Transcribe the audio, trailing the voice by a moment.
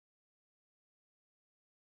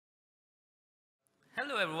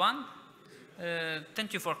Hello, everyone.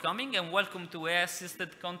 Thank you for coming, and welcome to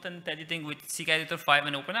AI-assisted content editing with CKEditor5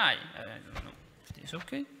 and OpenAI. I don't know if this is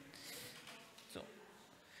okay. So,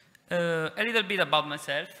 a little bit about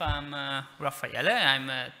myself. I'm Raffaele. I'm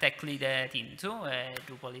a tech lead at Into, a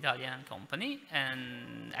Drupal Italian company,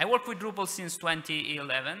 and I work with Drupal since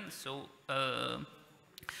 2011. So,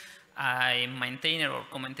 I'm maintainer or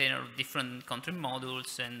co-maintainer of different content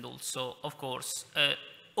modules, and also, of course,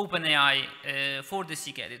 OpenAI for the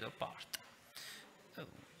CKEditor part. So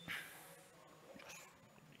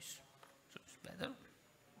it's better.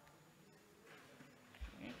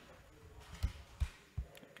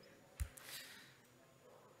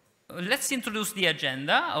 Okay. Let's introduce the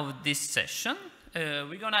agenda of this session.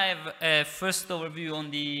 We're going to have a first overview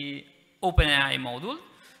on the OpenAI module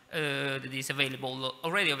that is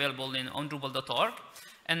already available on Drupal.org,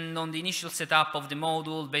 and on the initial setup of the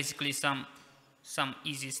module, basically some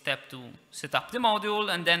easy step to set up the module,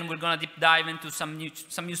 and then we're going to deep dive into some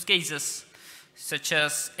use cases, such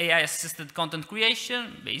as AI-assisted content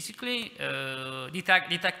creation, basically,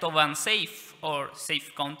 detect of unsafe or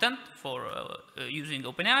safe content for using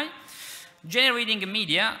OpenAI, generating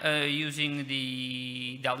media using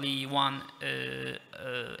the DALL-E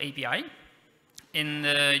API,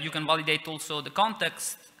 and you can validate also the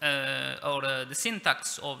context or the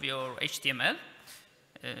syntax of your HTML.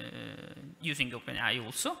 Using OpenAI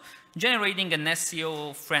also, generating an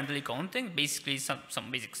SEO-friendly content, basically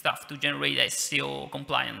some basic stuff to generate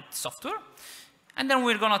SEO-compliant software. And then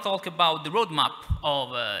we're going to talk about the roadmap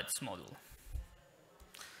of this module.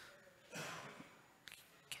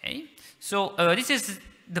 Okay, so this is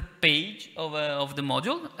the page of the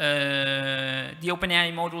module. The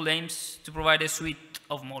OpenAI module aims to provide a suite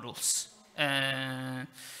of modules.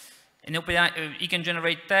 In OpenAI, you can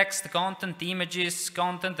generate text, content, images,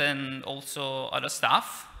 content, and also other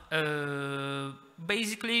stuff.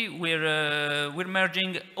 Basically, we're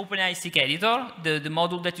merging OpenAI CKEditor, the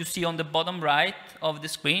module that you see on the bottom right of the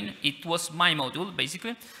screen. It was my module,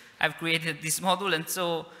 basically. I've created this module, and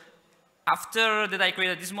so after that I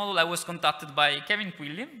created this module, I was contacted by Kevin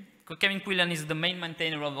Quillian. Kevin Quillian is the main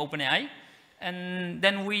maintainer of OpenAI, and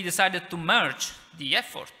then we decided to merge the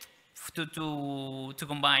effort to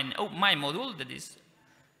combine my module, that is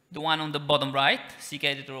the one on the bottom right,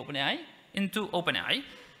 CKEditor OpenAI, into OpenAI,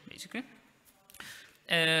 basically.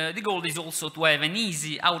 The goal is also to have an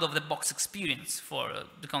easy out-of-the-box experience for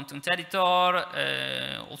the content editor,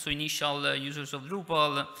 also initial users of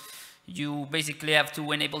Drupal. You basically have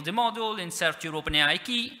to enable the module, insert your OpenAI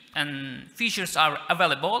key, and features are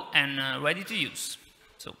available and ready to use.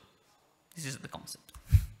 So this is the concept.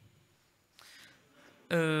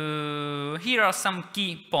 Here are some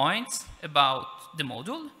key points about the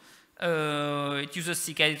module. It uses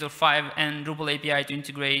CKEditor5 and Drupal API to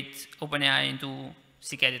integrate OpenAI into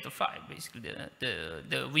CKEditor5, basically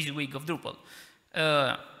the WYSIWYG of Drupal.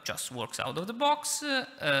 Just works out of the box.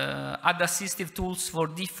 Add assistive tools for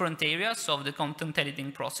different areas of the content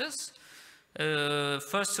editing process.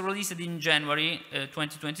 First released in January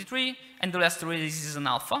 2023, and the last release is an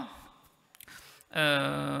alpha.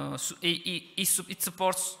 So it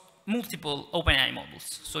supports multiple OpenAI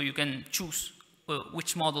models, so you can choose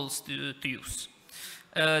which models to use.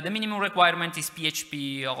 The minimum requirement is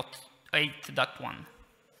PHP 8.1.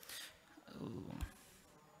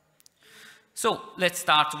 So let's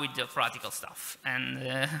start with the practical stuff.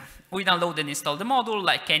 And we download and install the module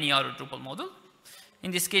like any other Drupal module. In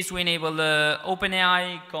this case, we enable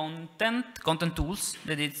OpenAI content tools,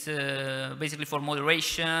 that is basically for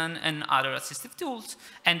moderation and other assistive tools.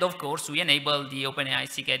 And of course, we enable the OpenAI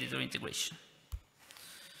CKEditor integration.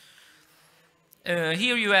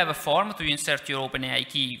 Here you have a form to insert your OpenAI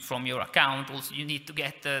key from your account. Also, you need to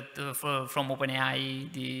get from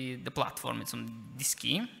OpenAI the platform. It's on this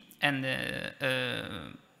key. And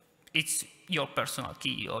it's your personal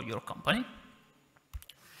key or your company.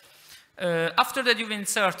 After that you've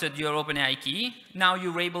inserted your OpenAI key, now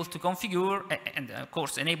you're able to configure, and of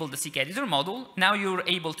course enable the CKEditor module. Now you're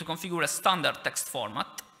able to configure a standard text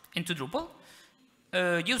format into Drupal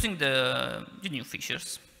using the new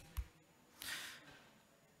features.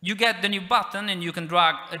 You get the new button, and you can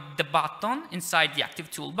drag the button inside the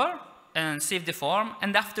active toolbar and save the form.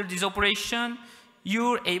 And after this operation,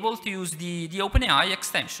 you're able to use the OpenAI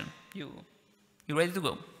extension. You're ready to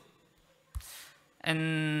go.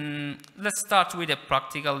 And let's start with a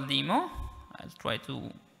practical demo. I'll try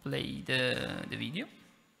to play the video.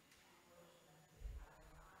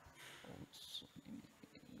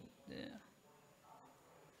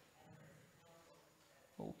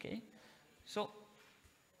 Okay, so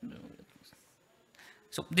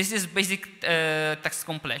So this is basic text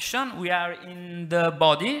completion. We are in the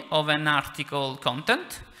body of an article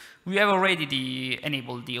content. We have already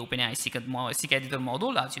enabled the OpenAI CKEditor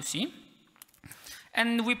module, as you see.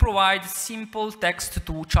 And we provide simple text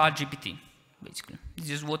to ChatGPT, basically. This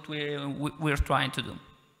is what we're trying to do.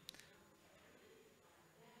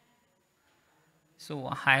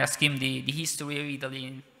 So I asked him the history of Italy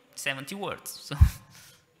in 70 words. So.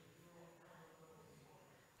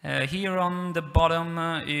 Here on the bottom,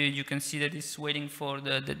 you can see that it's waiting for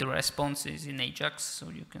the responses in Ajax, so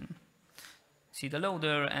you can see the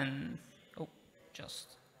loader and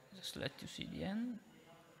just let you see the end.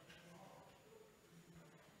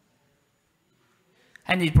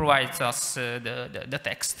 And it provides us the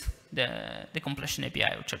text, the completion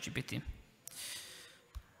API of ChatGPT.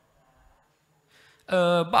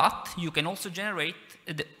 But you can also generate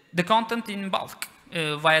the content in bulk.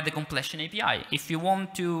 Via the completion API. If you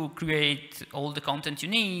want to create all the content you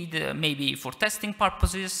need, maybe for testing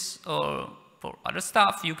purposes or for other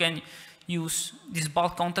stuff, you can use this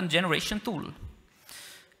bulk content generation tool.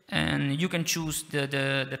 And you can choose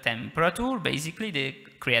the temperature, basically the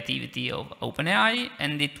creativity of OpenAI,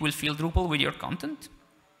 and it will fill Drupal with your content.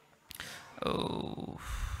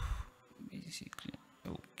 Basically,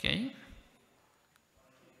 okay.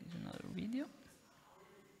 Here's another video.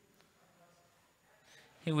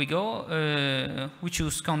 Here we go. We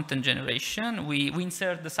choose content generation. We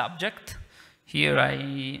insert the subject. Here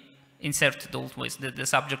I inserted always the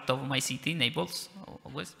subject of my city, Naples,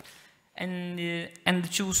 always, and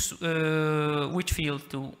choose which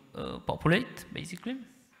field to populate, basically.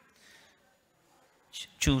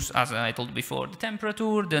 Choose, as I told before, the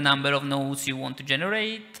temperature, the number of nodes you want to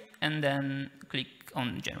generate, and then click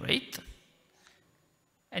on generate,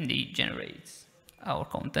 and it generates our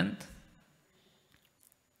content.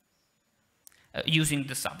 Using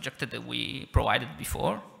the subject that we provided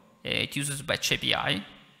before. It uses batch API.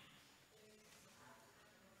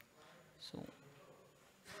 So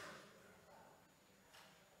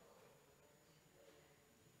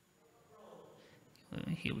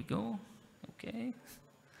here we go. Okay.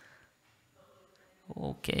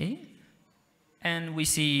 Okay. And we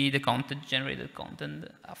see the content, generated content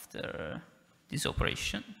after this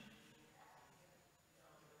operation.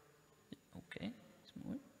 Okay.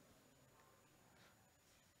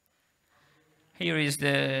 Here is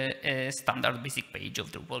the standard basic page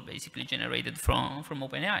of Drupal, basically generated from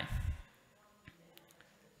OpenAI.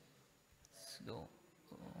 Let's go.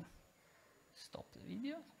 Stop the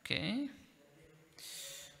video. Okay.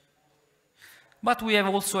 But we have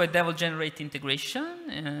also a devil-generate integration.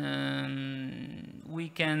 We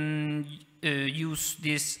can use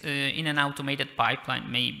this in an automated pipeline,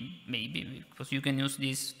 maybe, because you can use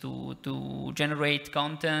this to generate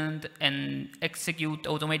content and execute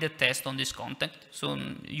automated tests on this content. So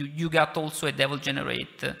you got also a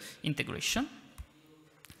devil-generate integration.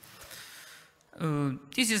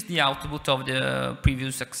 This is the output of the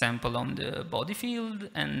previous example on the body field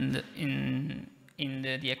and in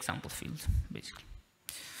the example field, basically.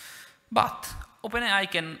 But OpenAI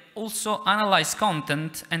can also analyze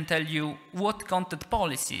content and tell you what content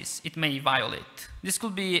policies it may violate. This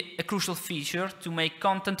could be a crucial feature to make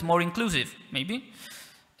content more inclusive, maybe.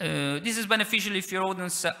 This is beneficial if your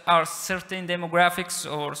audience are certain demographics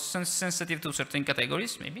or sensitive to certain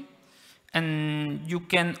categories, maybe. And you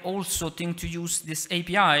can also think to use this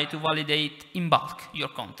API to validate in bulk your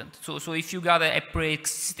content. So if you got a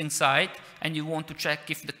pre-existing site and you want to check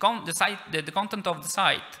if the content of the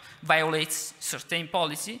site violates certain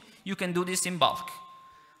policy, you can do this in bulk.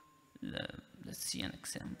 Let's see an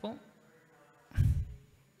example.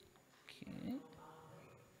 Okay.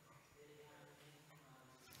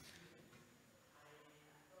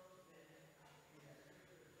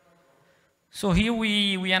 So here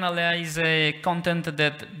we analyze content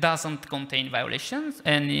that doesn't contain violations,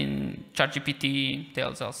 and in ChatGPT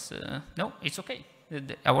tells us, no, it's okay.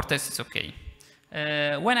 Our test is okay.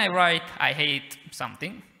 When I write, I hate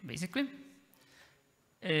something, basically,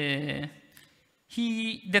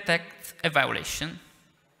 he detects a violation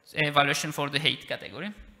for the hate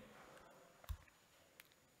category.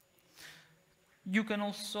 You can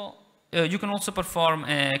also perform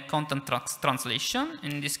a content translation.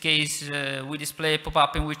 In this case, we display a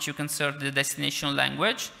pop-up in which you can insert the destination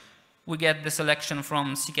language. We get the selection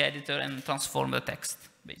from CKEditor and transform the text,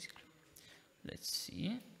 basically. Let's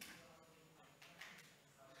see.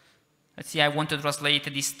 Let's see, I want to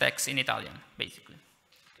translate this text in Italian, basically.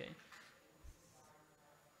 Okay.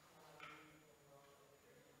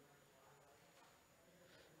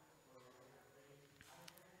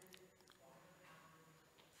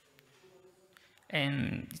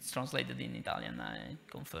 And it's translated in Italian, I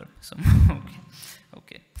confirm. So,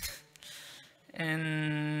 okay.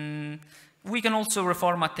 And we can also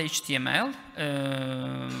reformat HTML.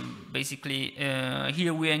 Basically,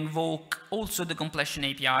 here we invoke also the completion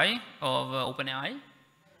API of OpenAI.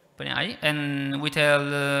 And we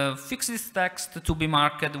tell fix this text to be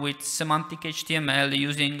marked with semantic HTML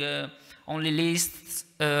using only lists,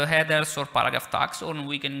 headers, or paragraph tags, or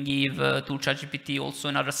we can give to ChatGPT also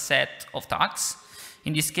another set of tags.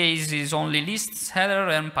 In this case, it's only lists, header,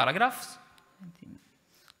 and paragraphs.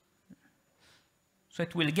 So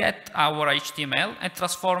it will get our HTML and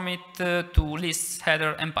transform it to lists,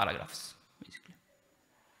 header, and paragraphs, basically.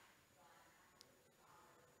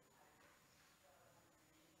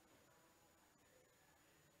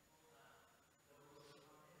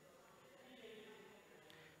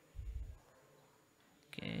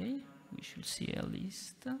 Okay, we should see a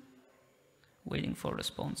list. Waiting for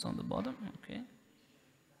response on the bottom. Okay.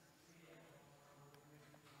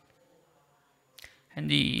 And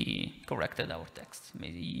he corrected our text. He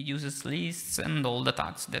uses lists and all the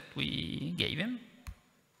tags that we gave him.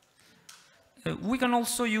 We can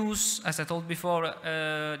also use, as I told before,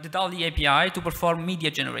 the DALL-E API to perform media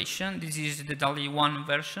generation. This is the DALL-E 1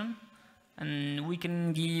 version. And we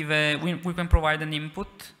can give, we can provide an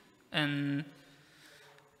input. And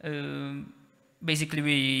basically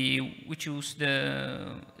we choose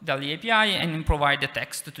the DALL-E API and provide the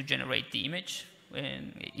text to generate the image.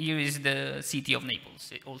 And here is the city of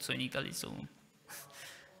Naples, also in Italy, so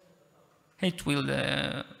it will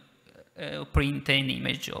print an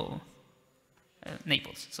image of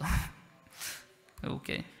Naples. So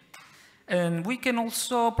okay, and we can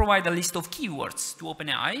also provide a list of keywords to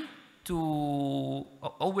OpenAI. To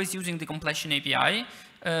always using the completion API,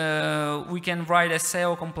 we can write a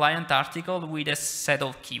SEO compliant article with a set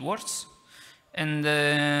of keywords. And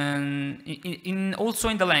also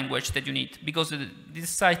in the language that you need, because this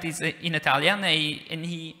site is in Italian, and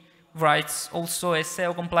he writes also a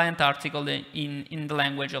SEO compliant article in the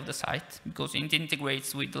language of the site, because it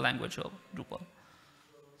integrates with the language of Drupal.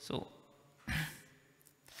 So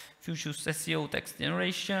if you choose SEO text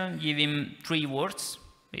generation, give him 3 words,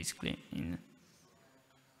 basically.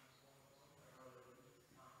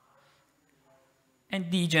 And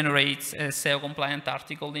he generates a SEO compliant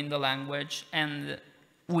article in the language and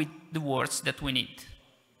with the words that we need.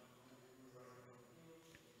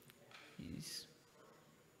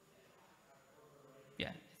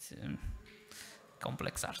 Yeah, it's a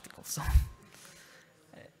complex article. So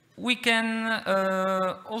we can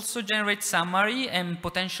also generate summary and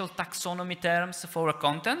potential taxonomy terms for a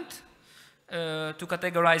content to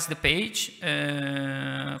categorize the page.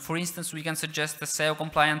 For instance, we can suggest a SEO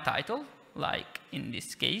compliant title, like in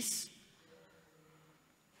this case.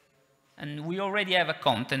 And we already have a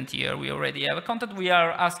content here. We already have a content. We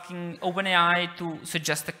are asking OpenAI to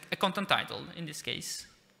suggest a content title in this case.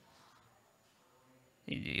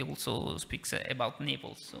 It also speaks about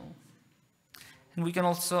Naples. So. And we can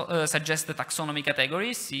also suggest the taxonomy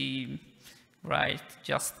categories. Right,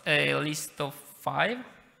 just a list of 5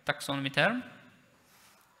 taxonomy terms.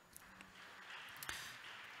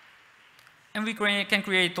 And we can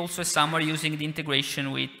create also a summary using the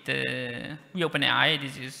integration with OpenAI.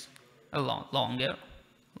 This is a longer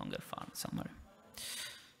file summary.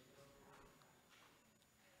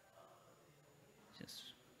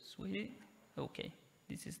 Just sweet. Okay,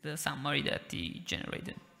 this is the summary that he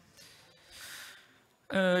generated.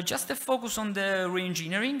 Just a focus on the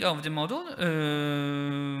re-engineering of the model.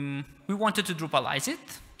 We wanted to Drupalize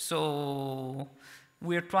it, so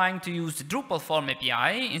we're trying to use the Drupal form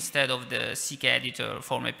API instead of the CKEditor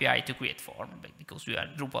form API to create form, because we are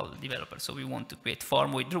Drupal developers, so we want to create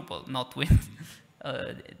form with Drupal, not with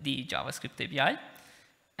the JavaScript API.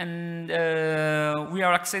 And we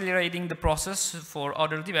are accelerating the process for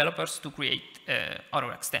other developers to create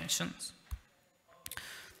other extensions.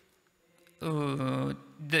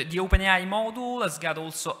 The OpenAI module has got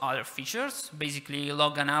also other features, basically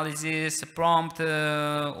log analysis, prompt,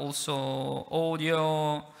 also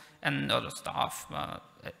audio, and other stuff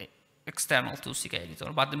external to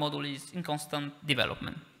CKEditor, but the module is in constant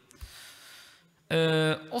development.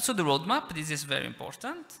 Also the roadmap, this is very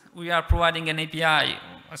important. We are providing an API,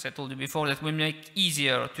 as I told you before, that will make it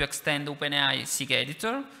easier to extend OpenAI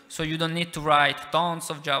CKEditor, so you don't need to write tons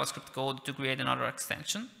of JavaScript code to create another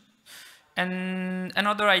extension. And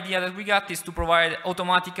another idea that we got is to provide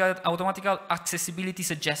automatical accessibility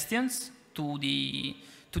suggestions to the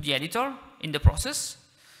editor in the process.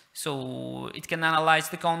 So it can analyze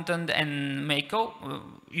the content and make,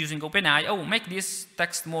 using OpenAI, make this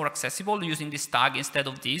text more accessible using this tag instead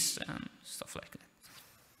of this, and stuff like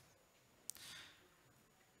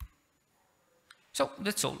So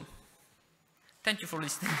that's all. Thank you for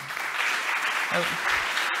listening. If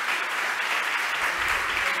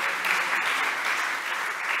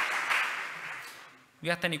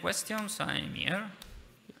you have any questions, I'm here.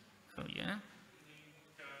 Oh, yeah.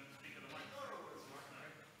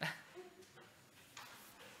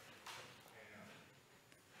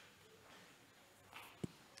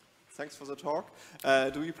 Thanks for the talk.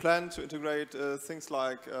 Do you plan to integrate things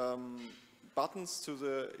like buttons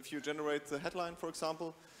to if you generate the headline, for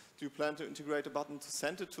example, do you plan to integrate a button to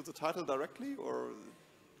send it to the title directly? Or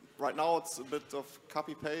right now it's a bit of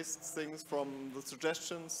copy-paste things from the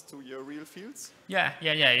suggestions to your real fields? Yeah.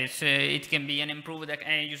 It can be an improved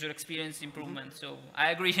user experience improvement. So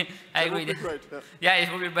I agree. I agree. That would be great. Yeah,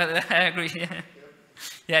 it would be better. I agree.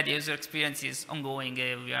 Yeah, the user experience is ongoing.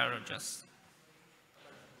 We are just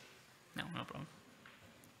no problem.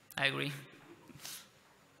 I agree.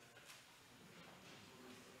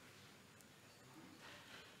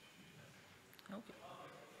 Okay.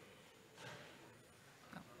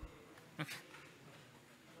 No. Okay.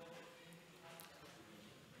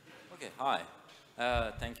 Okay, hi.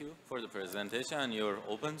 Thank you for the presentation and your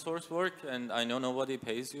open source work. And I know nobody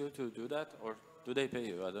pays you to do that, or do they pay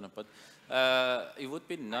you? I don't know. But it would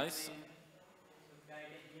be nice.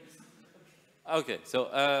 Okay, so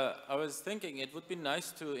I was thinking it would be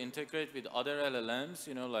nice to integrate with other LLMs,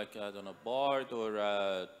 you know, like, I don't know, Bard or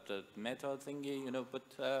the Meta thingy, you know, but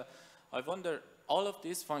I wonder, all of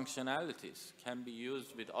these functionalities can be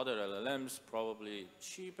used with other LLMs, probably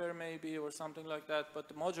cheaper maybe or something like that, but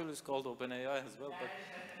the module is called OpenAI as well,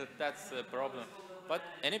 but that's a problem. But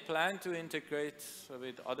any plan to integrate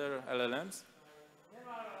with other LLMs? There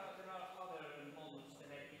are other models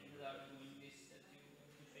that I think that are doing this, that you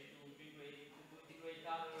try to integrate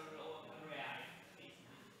other OpenAI,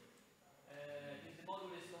 basically. The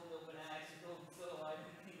module is called OpenAI, so I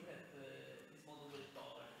don't think that this module will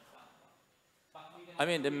cover stuff. I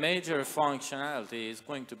mean, the major functionality is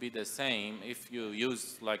going to be the same if you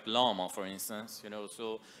use like Llama, for instance, you know,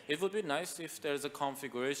 so it would be nice if there's a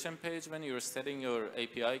configuration page when you're setting your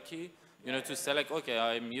API key, you know, to select, okay,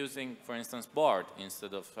 I'm using, for instance, Bard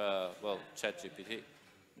instead of, well, ChatGPT. Yeah.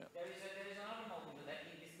 There is another model that I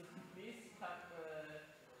think is doing this, but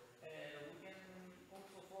we can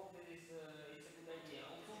also talk with this, it's a good idea.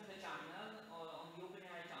 Also on the channel, on the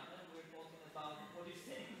OpenAI channel, we're talking about what you're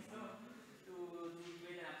saying, so to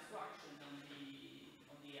create an abstraction on the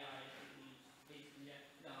AI to use, basically, this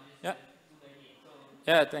is a good idea. So,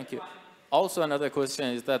 yeah, thank you. Also, another question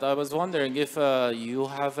is that I was wondering if you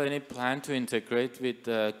have any plan to integrate with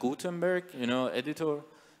Gutenberg, you know, editor?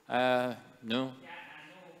 No? no,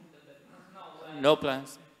 No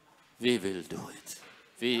plans? We will do it.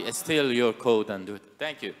 We steal your code and do it.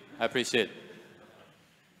 Thank you. I appreciate it.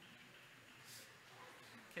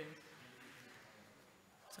 okay.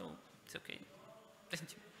 So, it's okay.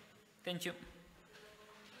 Thank you. Thank you.